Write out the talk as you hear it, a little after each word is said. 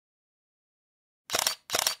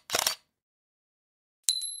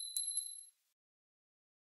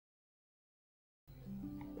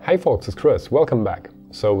Hey folks, it's Chris, welcome back.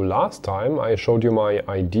 So last time I showed you my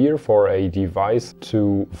idea for a device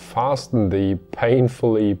to fasten the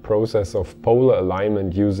painfully process of polar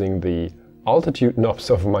alignment using the altitude knobs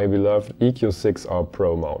of my beloved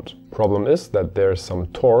EQ6R-Pro mount. Problem is that there's some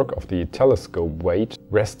torque of the telescope weight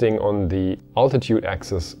resting on the altitude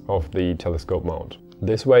axis of the telescope mount.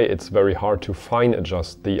 This way it's very hard to fine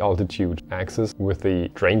adjust the altitude axis with the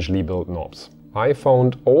strangely built knobs. I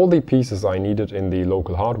found all the pieces I needed in the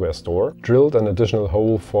local hardware store, drilled an additional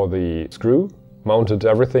hole for the screw, mounted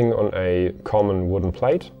everything on a common wooden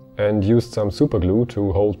plate, and used some superglue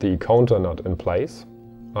to hold the counter nut in place.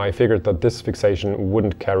 I figured that this fixation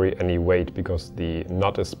wouldn't carry any weight because the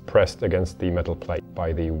nut is pressed against the metal plate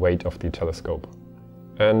by the weight of the telescope.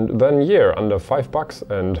 And then yeah, under $5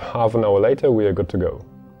 and half an hour later we are good to go.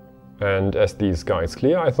 And as the sky is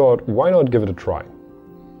clear, I thought, why not give it a try?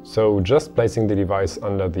 So just placing the device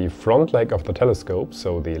under the front leg of the telescope,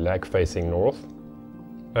 so the leg facing north.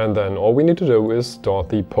 And then all we need to do is start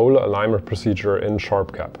the polar alignment procedure in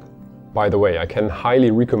SharpCap. By the way, I can highly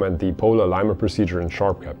recommend the polar alignment procedure in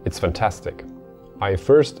SharpCap. It's fantastic. I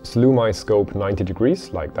first slew my scope 90 degrees,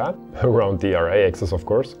 like that, around the RA axis of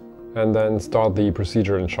course, and then start the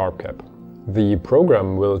procedure in SharpCap. The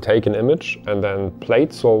program will take an image and then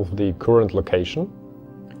plate solve the current location.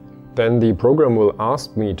 Then the program will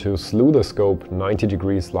ask me to slew the scope 90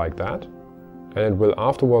 degrees like that, and it will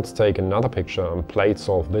afterwards take another picture and plate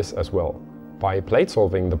solve this as well. By plate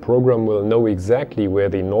solving, the program will know exactly where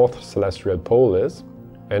the north celestial pole is,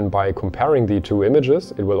 and by comparing the two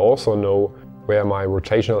images, it will also know where my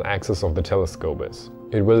rotational axis of the telescope is.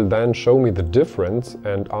 It will then show me the difference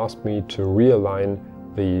and ask me to realign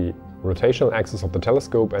the rotational axis of the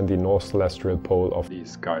telescope and the north celestial pole of the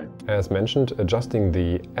sky. As mentioned, adjusting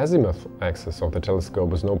the azimuth axis of the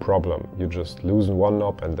telescope is no problem. You just loosen one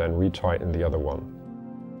knob and then retighten the other one.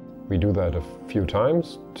 We do that a few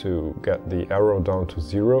times to get the arrow down to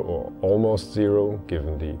 0 or almost 0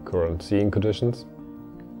 given the current seeing conditions.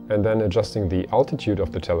 And then adjusting the altitude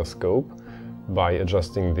of the telescope by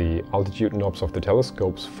adjusting the altitude knobs of the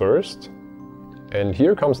telescopes first. And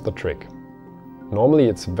here comes the trick. Normally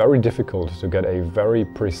it's very difficult to get a very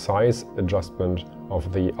precise adjustment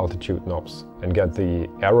of the altitude knobs and get the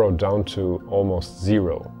arrow down to almost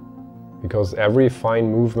 0. Because every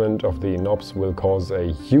fine movement of the knobs will cause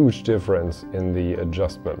a huge difference in the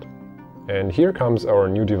adjustment. And here comes our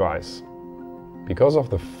new device. Because of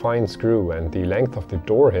the fine screw and the length of the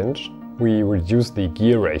door hinge, we reduce the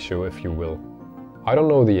gear ratio, if you will. I don't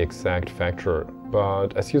know the exact factor,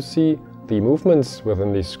 but as you see, the movements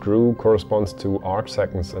within the screw corresponds to arc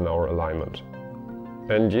seconds in our alignment.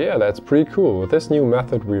 And yeah, that's pretty cool. With this new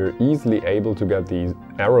method we're easily able to get the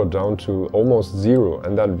arrow down to almost 0,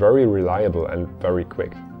 and that very reliable and very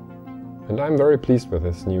quick. And I'm very pleased with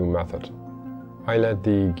this new method. I let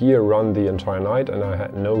the gear run the entire night and I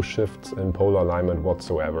had no shifts in polar alignment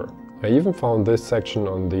whatsoever. I even found this section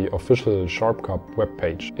on the official SharpCap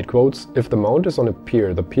webpage. It quotes, "If the mount is on a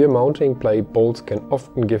pier, the pier mounting plate bolts can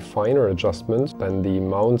often give finer adjustments than the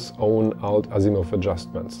mount's own alt-azimuth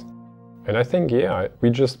adjustments." And I think, yeah, we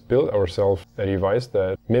just built ourselves a device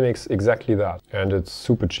that mimics exactly that. And it's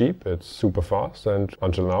super cheap, it's super fast, and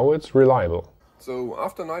until now it's reliable. So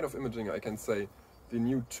after a night of imaging, I can say the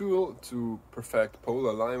new tool to perfect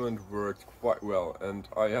polar alignment worked quite well, and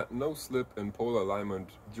I had no slip in polar alignment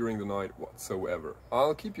during the night whatsoever.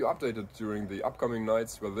 I'll keep you updated during the upcoming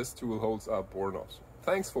nights where this tool holds up or not.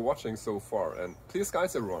 Thanks for watching so far, and clear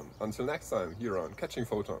skies everyone. Until next time, here on Catching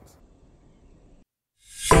Photons.